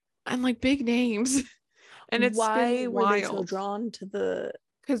gosh. And like big names. And it's why been were wild. they so drawn to the?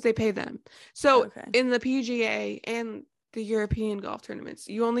 Because they pay them. So in the PGA and the European golf tournaments,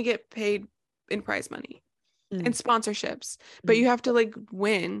 you only get paid in prize money and sponsorships, but you have to like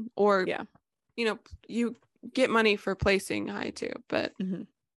win or you know, you get money for placing high too. But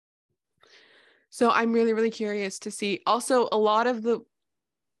so I'm really, really curious to see. Also, a lot of the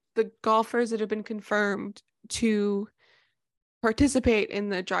golfers that have been confirmed to participate in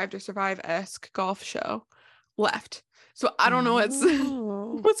the Drive to Survive-esque golf show left. So I don't know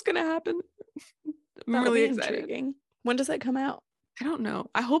what's gonna happen. I'm really excited. Intriguing. When does that come out? I don't know.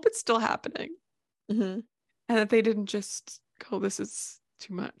 I hope it's still happening. And that they didn't just go, this is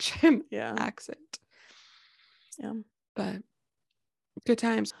too much, and axe it. Yeah. But good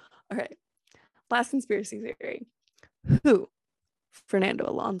times. Okay. Last conspiracy theory. Who? Fernando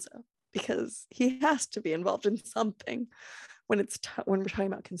Alonso. Because he has to be involved in something when we're talking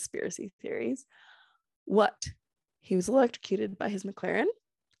about conspiracy theories. What? He was electrocuted by his McLaren.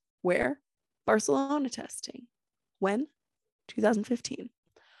 Where? Barcelona testing. When? 2015.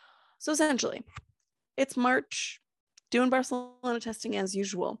 So essentially, it's March, doing Barcelona testing as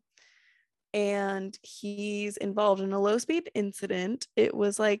usual. And he's involved in a low-speed incident. It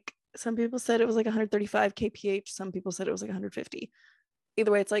was like, some people said it was like 135 kph. Some people said it was like 150.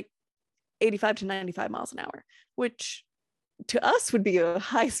 Either way, it's like 85 to 95 miles an hour, which to us would be a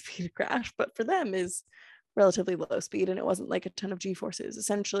high-speed crash, but for them is relatively low speed, and it wasn't like a ton of G-forces.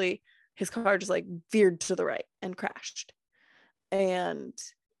 Essentially, his car just like veered to the right and crashed. And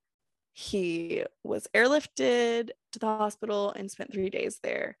he was airlifted to the hospital and spent 3 days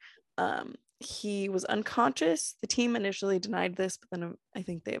there. He was unconscious. The team initially denied this, but then I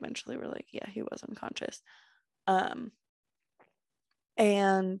think they eventually were like, yeah, he was unconscious.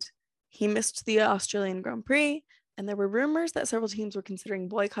 And he missed the Australian Grand Prix. And there were rumors that several teams were considering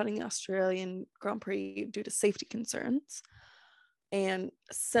boycotting the Australian Grand Prix due to safety concerns. And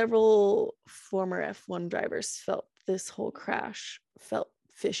several former F1 drivers felt this whole crash felt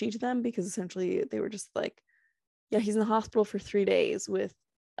fishy to them, because essentially they were just like, yeah, he's in the hospital for 3 days with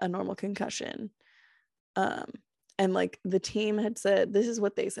a normal concussion. And like the team had said, this is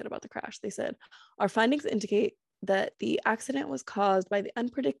what they said about the crash. They said, our findings indicate that the accident was caused by the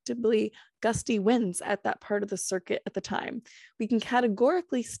unpredictably gusty winds at that part of the circuit at the time. We can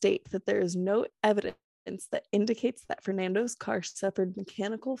categorically state that there is no evidence that indicates that Fernando's car suffered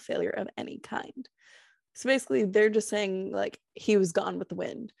mechanical failure of any kind. So basically, they're just saying like he was gone with the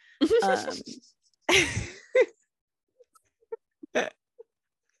wind.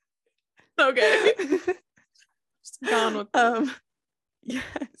 Okay. Gone with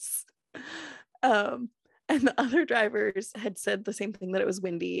yes. And the other drivers had said the same thing, that it was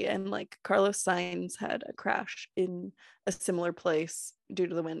windy, and like Carlos Sainz had a crash in a similar place due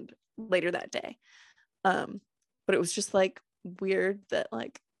to the wind later that day. But it was just like weird that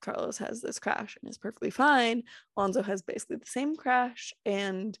like Carlos has this crash and is perfectly fine. Alonso has basically the same crash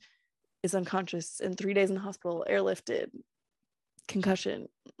and is unconscious in 3 days in the hospital, airlifted, concussion.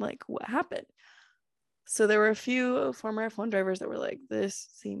 Like, what happened? So there were a few former F1 drivers that were like, this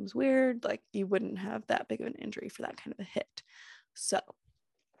seems weird. Like, you wouldn't have that big of an injury for that kind of a hit. So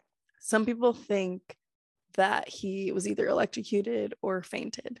some people think that he was either electrocuted or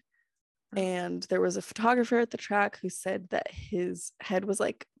fainted. And there was a photographer at the track who said that his head was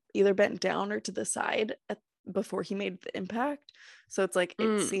like either bent down or to the side before he made the impact. So it's like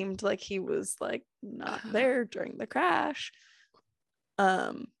it seemed like he was like not there during the crash.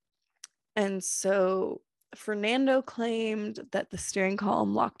 And so Fernando claimed that the steering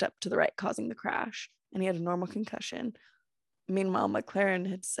column locked up to the right, causing the crash, and he had a normal concussion. Meanwhile, McLaren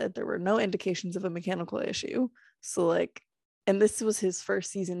had said there were no indications of a mechanical issue. So like, and this was his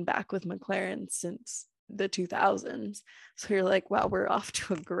first season back with McLaren since the 2000s. So you're like, wow, we're off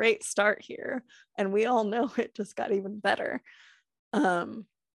to a great start here. And we all know it just got even better.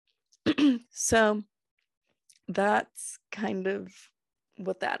 So that's kind of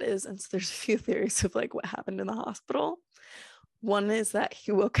what that is. And so there's a few theories of like what happened in the hospital. One is that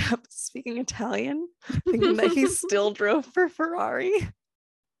he woke up speaking Italian, thinking that he still drove for Ferrari.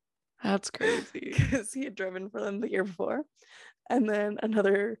 That's crazy. Because he had driven for them the year before. And then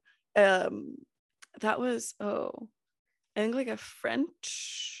another, that was, I think like a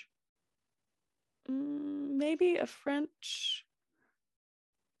French, maybe a French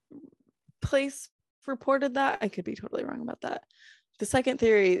place reported that. I could be totally wrong about that. The second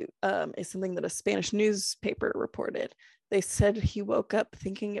theory is something that a Spanish newspaper reported. They said he woke up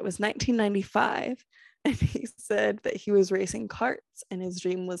thinking it was 1995, and he said that he was racing karts and his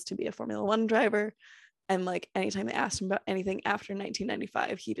dream was to be a Formula One driver. And like anytime they asked him about anything after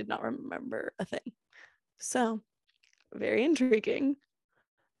 1995, he did not remember a thing. So very intriguing.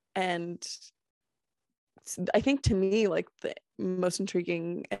 And I think to me, like the most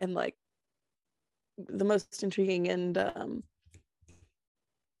intriguing and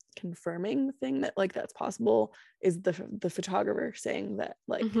confirming thing that like that's possible is the photographer saying that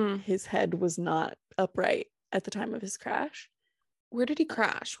like his head was not upright at the time of his crash. Where did he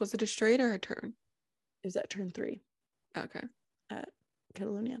crash? Was it a straight or a turn? It was at turn 3. Okay. At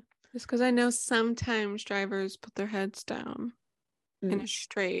Catalonia. Just because I know sometimes drivers put their heads down in a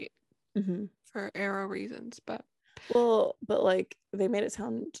straight for aero reasons, but like they made it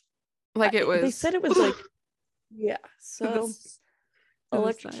sound like it was. They said it was like so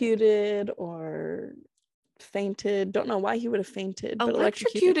electrocuted or fainted. Don't know why he would have fainted, but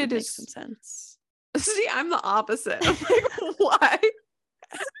electrocuted makes some sense. See, I'm the opposite. I'm like, why?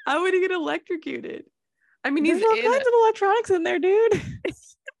 How would he get electrocuted? I mean, there's all kinds of electronics in there, dude.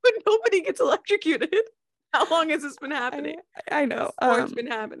 But nobody gets electrocuted. How long has this been happening? I know. It's been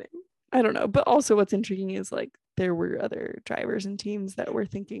happening. I don't know. But also what's intriguing is like there were other drivers and teams that were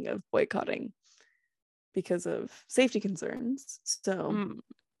thinking of boycotting because of safety concerns. So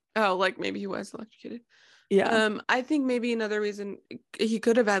like maybe he was electrocuted. Yeah. I think maybe another reason he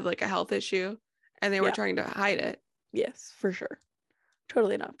could have had like a health issue and they were trying to hide it. Yes, for sure.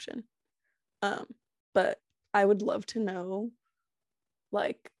 Totally an option. But I would love to know,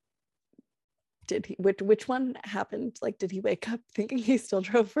 like, did he which one happened? Like, did he wake up thinking he still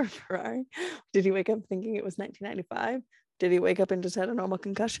drove for a Ferrari? Did he wake up thinking it was 1995? Did he wake up and just had a normal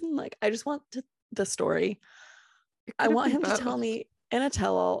concussion? Like, I just want the story. I want him to tell me in a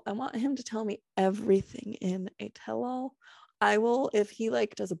tell-all. I want him to tell me everything in a tell-all. I will, if he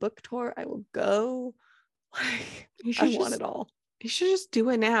like does a book tour, I will go. I want it all. He should just do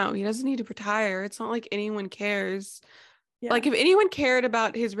it now. He doesn't need to retire. It's not like anyone cares. Yeah. Like if anyone cared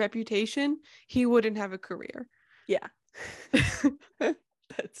about his reputation, he wouldn't have a career. Yeah.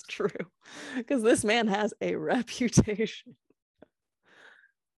 That's true. Because this man has a reputation.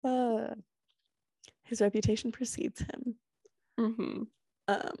 His reputation precedes him.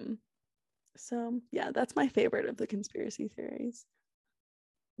 So yeah, that's my favorite of the conspiracy theories.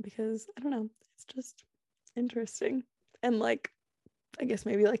 Because I don't know, it's just interesting. And like, I guess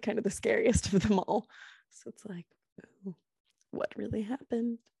maybe like kind of the scariest of them all. So it's like, ooh, what really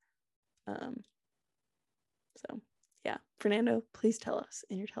happened? So yeah, Fernando, please tell us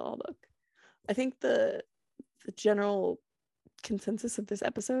in your tell-all book. I think the general consensus of this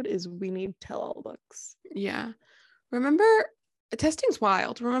episode is we need tell-all books. Yeah. Remember, testing's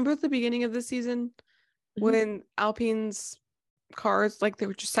wild. Remember at the beginning of the season when Alpine's cars, like they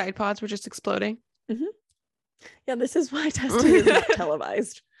were just side pods were just exploding? Yeah, this is why testing isn't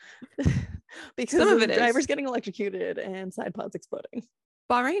televised. Because some of it drivers getting electrocuted and side pods exploding.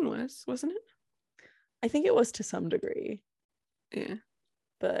 Bahrain wasn't it? I think it was to some degree. Yeah.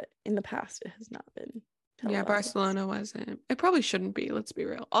 But in the past, it has not been televised. Yeah, Barcelona wasn't. It probably shouldn't be, let's be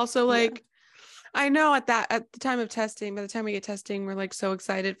real. Also, like, I know at the time of testing, by the time we get testing, we're like so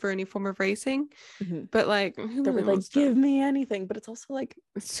excited for any form of racing. But like, who really like give me anything? But it's also like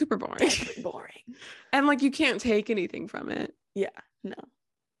it's super boring. Boring. And like you can't take anything from it. Yeah, no.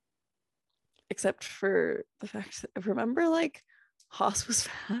 Except for the fact that remember like Haas was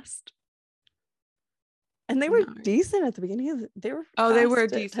fast. And they were decent at the beginning of they were they were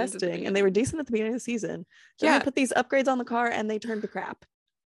decent at testing, and they were decent at the beginning of the season. Then they put these upgrades on the car and they turned to crap.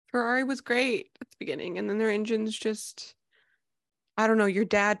 Ferrari was great at the beginning, and then their engines just, I don't know, your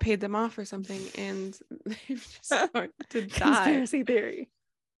dad paid them off or something, and they've just started to die. Conspiracy theory.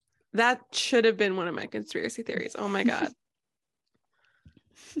 That should have been one of my conspiracy theories. Oh my God.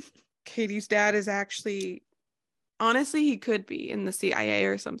 Katie's dad is actually, honestly, he could be in the CIA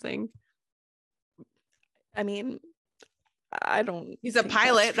or something. I mean, I don't. He's a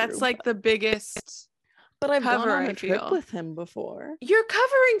pilot. That's like the biggest. But I've gone on a trip with him before. You're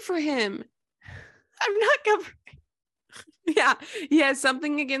covering for him. I'm not covering. Yeah, he has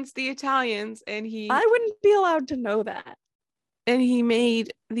something against the Italians, and I wouldn't be allowed to know that. And he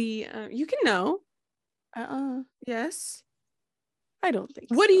made the. You can know. Yes. I don't think.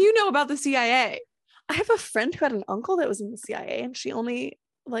 What do you know about the CIA? I have a friend who had an uncle that was in the CIA, and she only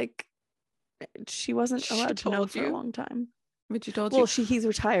she wasn't allowed to know for a long time. But you told you. Well, he's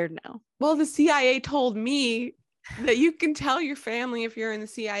retired now. Well, the CIA told me that you can tell your family if you're in the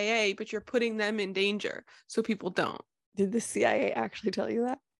CIA, but you're putting them in danger, so people don't. Did the CIA actually tell you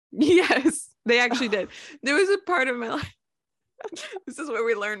that? Yes, they actually did. There was a part of my life. This is where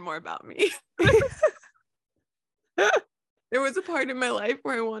we learn more about me. There was a part in my life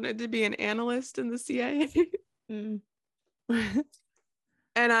where I wanted to be an analyst in the CIA. And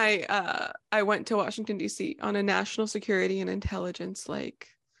I went to Washington, D.C. on a national security and intelligence,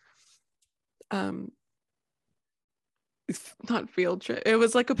 not field trip. It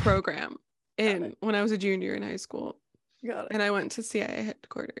was like a program when I was a junior in high school. Got it. And I went to CIA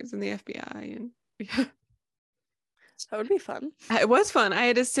headquarters and the FBI, and yeah. That would be fun. It was fun. I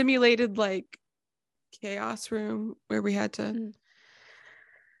had a simulated chaos room where we had to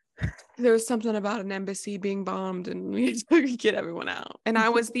there was something about an embassy being bombed, and we had to get everyone out, and I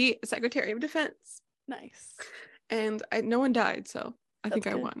was the Secretary of Defense. Nice. And no one died, so I think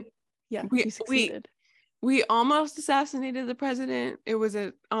I won. Yeah, you succeeded. We almost assassinated the president. It was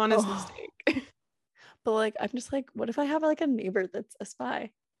an honest mistake. But I'm just what if I have a neighbor that's a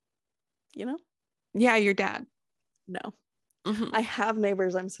spy? You know? Yeah, your dad. No. Mm-hmm. I have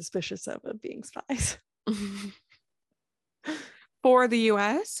neighbors I'm suspicious of being spies. For the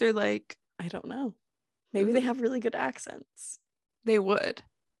US or I don't know. Maybe they have really good accents. They would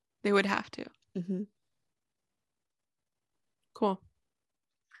have to. Mm-hmm. Cool.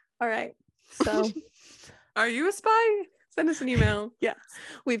 All right. So are you a spy? Send us an email. Yeah.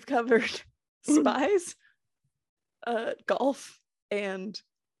 We've covered spies, golf, and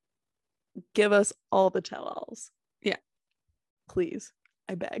give us all the tell-alls. Yeah. Please.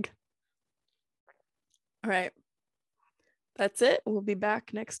 I beg. All right. That's it. We'll be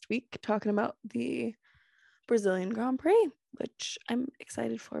back next week talking about the Brazilian Grand Prix, which I'm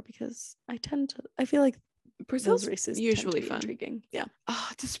excited for because I feel like Brazil's races usually fun. Intriguing. Yeah. Oh,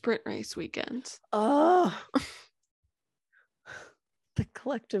 it's a sprint race weekend. Oh. The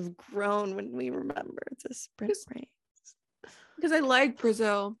collective groan when we remember it's a sprint race. Because I like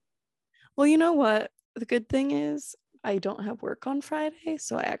Brazil. Well, you know what? The good thing is I don't have work on Friday,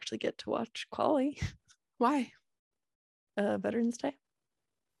 so I actually get to watch quali. Why? Veterans Day.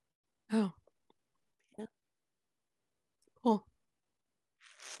 Oh. Yeah. Cool.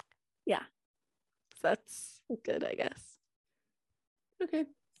 Yeah. So that's good, I guess. Okay.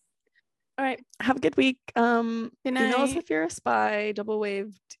 All right. Have a good week. Good night. Email us if you're a spy,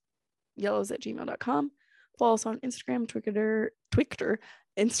 doublewavedyellows@gmail.com. Follow us on Instagram, Twitter,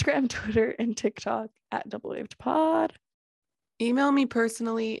 and TikTok @doublewavedpod. Email me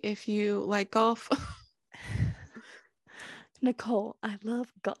personally if you like golf. Nicole, I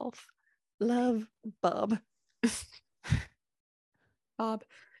love golf. Love Bob. Bob.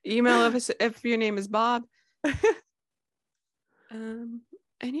 Email us if your name is Bob. And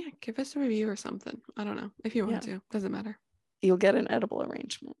yeah, give us a review or something. I don't know. If you want to. Doesn't matter. You'll get an edible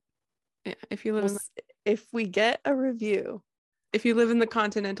arrangement. Yeah. If you live if we get a review. If you live in the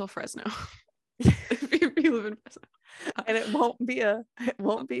continental Fresno. if you live in Fresno. And it won't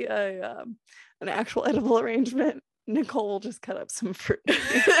be an actual edible arrangement. Nicole will just cut up some fruit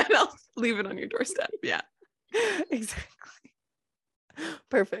and I'll leave it on your doorstep. Yeah. Exactly.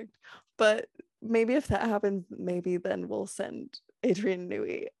 Perfect. But maybe if that happens, maybe then we'll send Adrian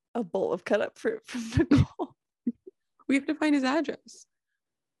Newey a bowl of cut up fruit from Nicole. We have to find his address.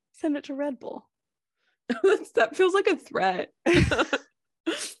 Send it to Red Bull. That feels like a threat. I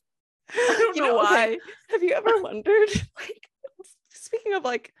don't know why. Okay. Have you ever wondered, speaking of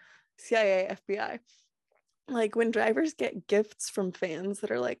CIA, FBI, when drivers get gifts from fans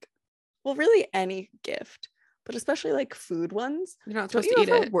that are well, really any gift, but especially like food ones. You're not Don't supposed you to eat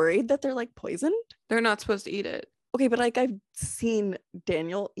ever it. worried that they're like poisoned? They're not supposed to eat it. Okay, but like I've seen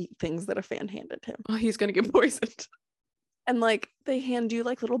Daniel eat things that a fan handed him. Oh, he's gonna get poisoned. And like they hand you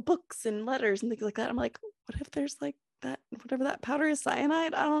like little books and letters and things like that. I'm like, what if there's like that, whatever that powder is,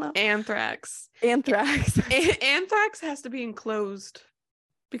 cyanide? I don't know. Anthrax. Anthrax. Anthrax has to be enclosed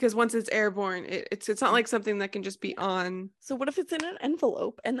because once it's airborne, it's not like something that can just be on. So what if it's in an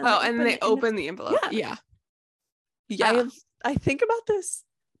envelope and then they open the envelope? Yeah. I think about this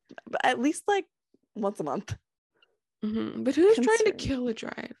at least like once a month. Mm-hmm. But who's trying to kill a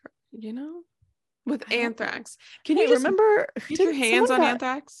driver? You know, with anthrax. Can you remember get your hands on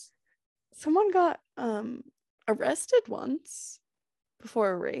anthrax? Someone got arrested once before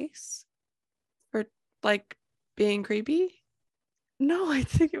a race for like being creepy. No, I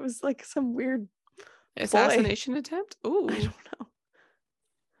think it was like some weird assassination attempt. Ooh, I don't know.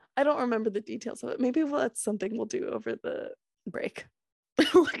 I don't remember the details of it. Maybe that's something we'll do over the break.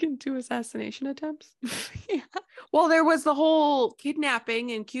 Look into assassination attempts. Yeah. Well, there was the whole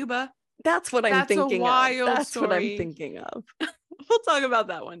kidnapping in Cuba. That's what I'm thinking a wild of. That's story. what I'm thinking of. We'll talk about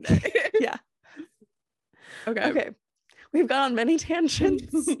that one day. Yeah. Okay. We've gone on many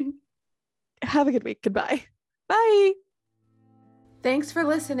tangents. Have a good week. Goodbye. Bye. Thanks for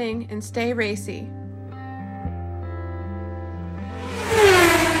listening and stay racy.